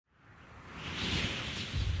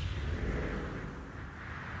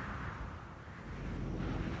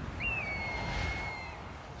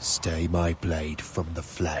Stay my blade from the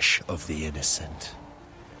flesh of the innocent.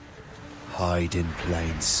 Hide in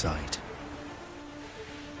plain sight.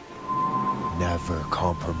 Never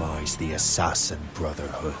compromise the Assassin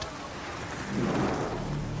Brotherhood.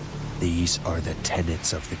 These are the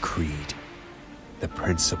tenets of the Creed, the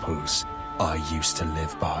principles I used to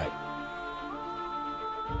live by.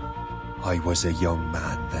 I was a young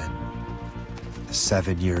man then. The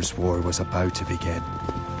 7 Years' War was about to begin.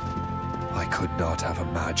 I could not have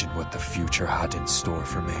imagined what the future had in store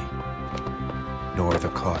for me, nor the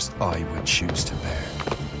cost I would choose to bear.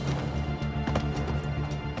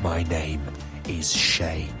 My name is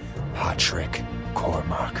Shay Patrick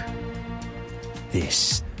Cormac.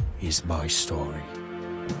 This is my story.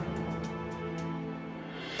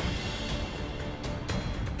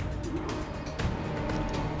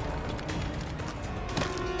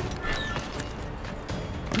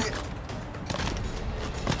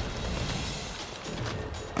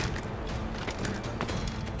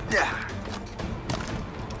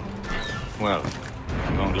 Well,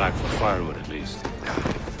 I'm going lack for firewood at least.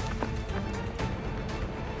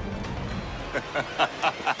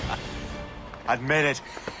 Admit it,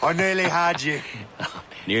 I nearly had you.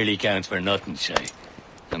 Nearly counts for nothing, Shay.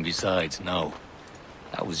 And besides, no.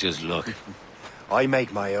 That was just luck. I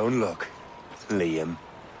make my own luck, Liam.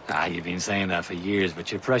 You've been saying that for years,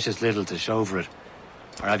 but you're precious little to show for it.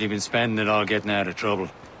 Or have you been spending it all getting out of trouble?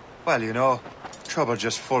 Well, you know, trouble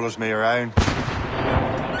just follows me around.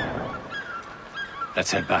 Let's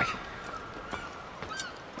head back.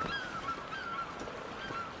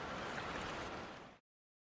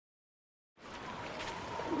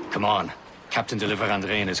 Come on. Captain de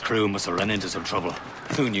Andre and his crew must have run into some trouble.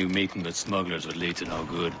 Who knew meeting with smugglers would lead to no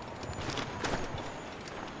good?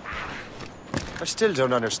 I still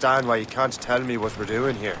don't understand why you can't tell me what we're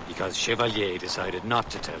doing here. Because Chevalier decided not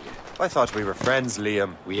to tell you. I thought we were friends,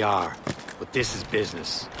 Liam. We are, but this is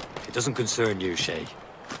business. It doesn't concern you, Shay.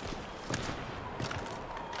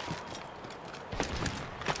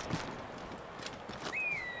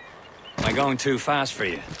 Am I going too fast for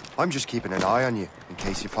you? I'm just keeping an eye on you, in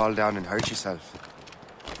case you fall down and hurt yourself.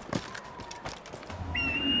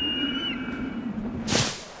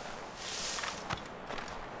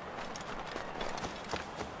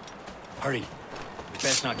 Hurry. We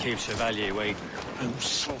best not keep Chevalier waiting. Où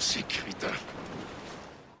sont ces critères?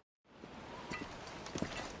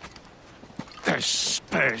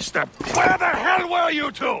 Where the hell were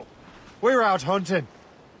you two? We're out hunting.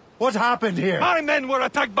 What happened here? My men were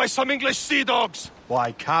attacked by some English sea dogs.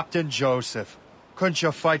 Why, Captain Joseph. Couldn't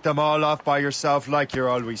you fight them all off by yourself like you're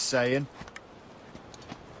always saying?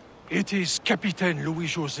 It is Capitaine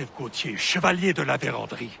Louis-Joseph Gauthier, Chevalier de la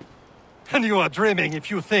Vérendrye. And you are dreaming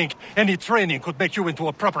if you think any training could make you into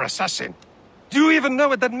a proper assassin. Do you even know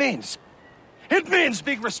what that means? It means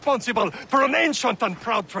being responsible for an ancient and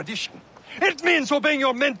proud tradition. It means obeying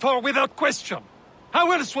your mentor without question. How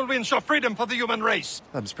else will we ensure freedom for the human race?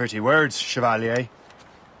 Them's pretty words, Chevalier.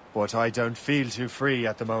 But I don't feel too free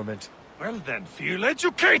at the moment. Well then, feel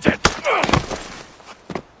educated!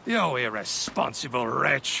 You irresponsible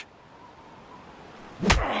wretch.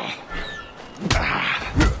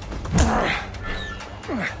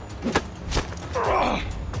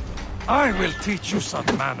 I will teach you some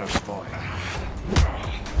manners, boy.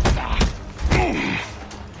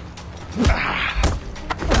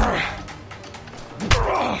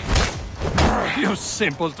 You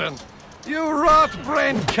simpleton! You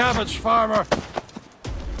rot-brained cabbage farmer!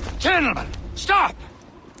 Gentlemen, stop!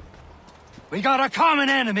 We got a common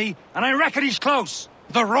enemy, and I reckon he's close.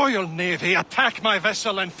 The Royal Navy attack my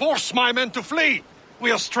vessel and force my men to flee!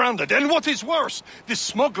 We are stranded, and what is worse, the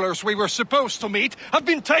smugglers we were supposed to meet have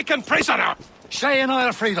been taken prisoner! Shay and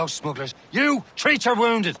I'll free those smugglers. You, treat your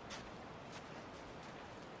wounded.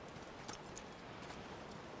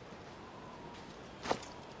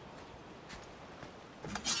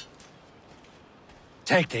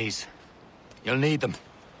 Take these. You'll need them.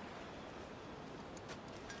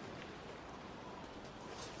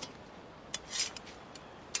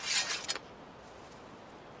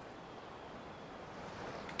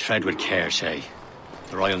 Tread with care, Shay.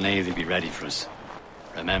 The Royal Navy will be ready for us.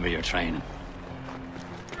 Remember your training.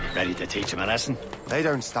 Ready to teach them a lesson? They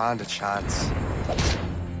don't stand a chance.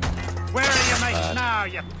 Where are your mates now,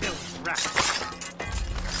 you filth rat?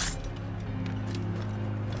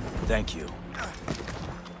 Thank you.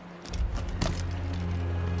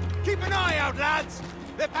 Keep an eye out, lads!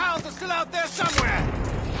 Their pals are still out there somewhere!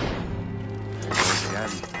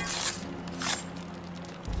 Again.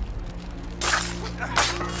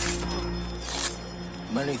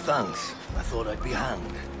 Many thanks. I thought I'd be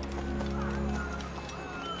hanged.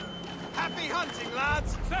 Happy hunting,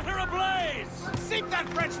 lads! Set her ablaze! Sink that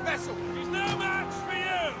French vessel! She's no match for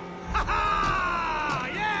you! Ha ha!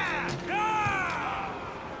 Yeah! Yeah!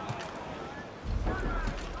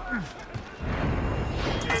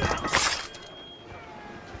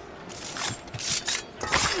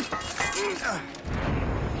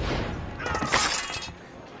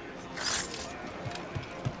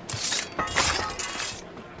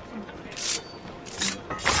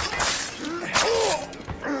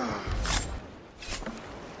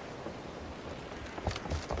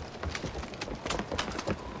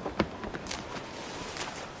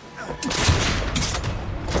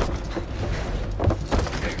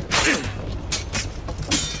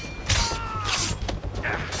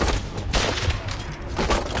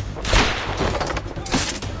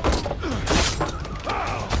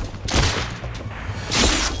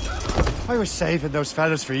 I was saving those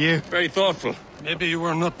fellas for you. Very thoughtful. Maybe you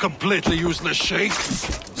were not completely useless, Shay.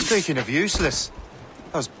 Speaking of useless,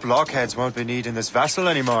 those blockheads won't be needing this vessel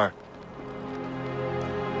anymore.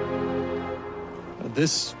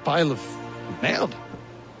 This pile of mud?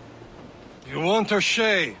 You want her,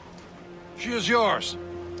 Shay? She is yours.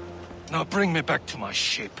 Now bring me back to my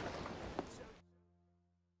ship.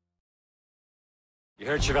 You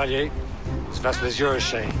heard, Chevalier? This vessel is yours,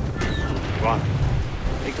 Shay. Go on.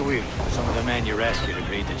 Take the wheel. Some of the men you rescued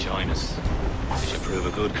agreed to join us. They should prove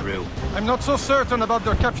a good crew. I'm not so certain about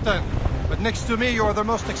their captain, but next to me you are the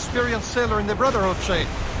most experienced sailor in the Brotherhood, Shay.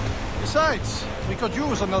 Besides, we could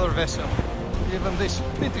use another vessel. Even this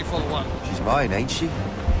pitiful one. She's mine, ain't she?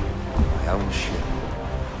 My own ship.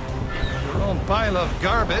 Your own pile of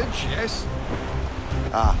garbage, yes?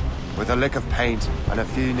 Ah, with a lick of paint and a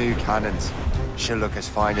few new cannons, she'll look as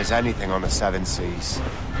fine as anything on the seven seas.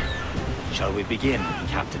 Shall we begin,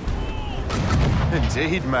 Captain?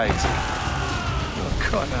 Indeed, mate. Oh,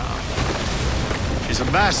 Connor. She's a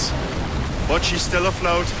mess, but she's still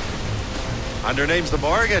afloat. And her name's the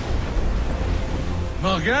Morgan.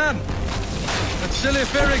 Morgan? That silly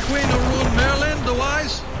fairy queen who ruled Merlin, the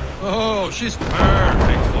Wise? Oh, she's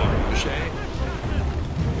perfect for you, Shay.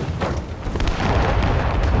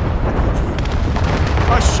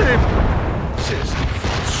 A ship!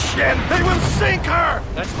 Shit! They will sink her!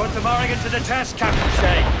 Let's put the Morrigan to the test, Captain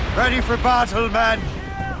Shay. Ready for battle, men!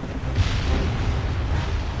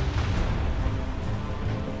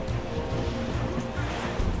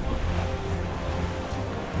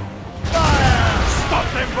 Fire! Stop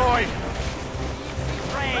them, boy!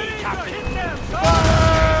 Ready, Captain.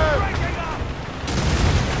 Fire!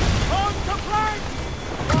 On to plank!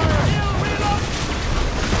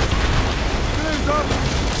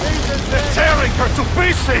 They're tearing her to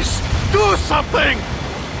pieces! Do something!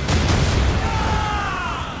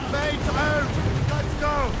 Mates out! Let's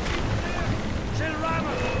go!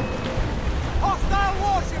 Hostile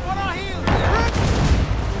warship on our heels!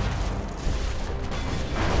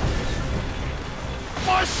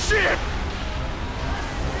 My ship!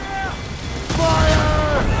 Fire!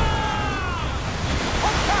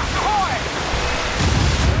 Ahoy!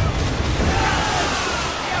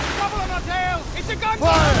 We have trouble on our tail! It's a gun!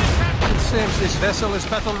 Fire! It seems this vessel is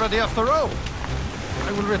battle ready after all.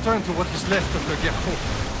 I will return to what is left of the Gerfaut.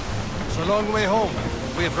 It's a long way home.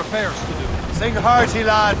 We have repairs to do. Sing hearty,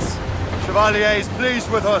 lads! Chevalier is pleased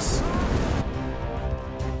with us.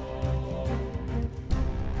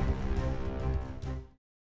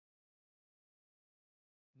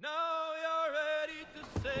 Now you're ready to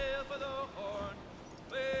sail for the Horn.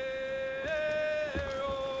 We're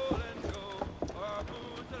roll and go. Our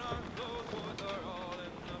boots and our clothes are all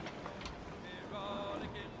in the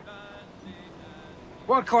rollicking fancy and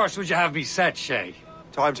What course would you have me set, Shay?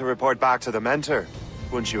 Time to report back to the mentor.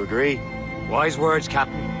 Wouldn't you agree? Wise words,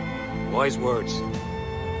 Captain. Wise words.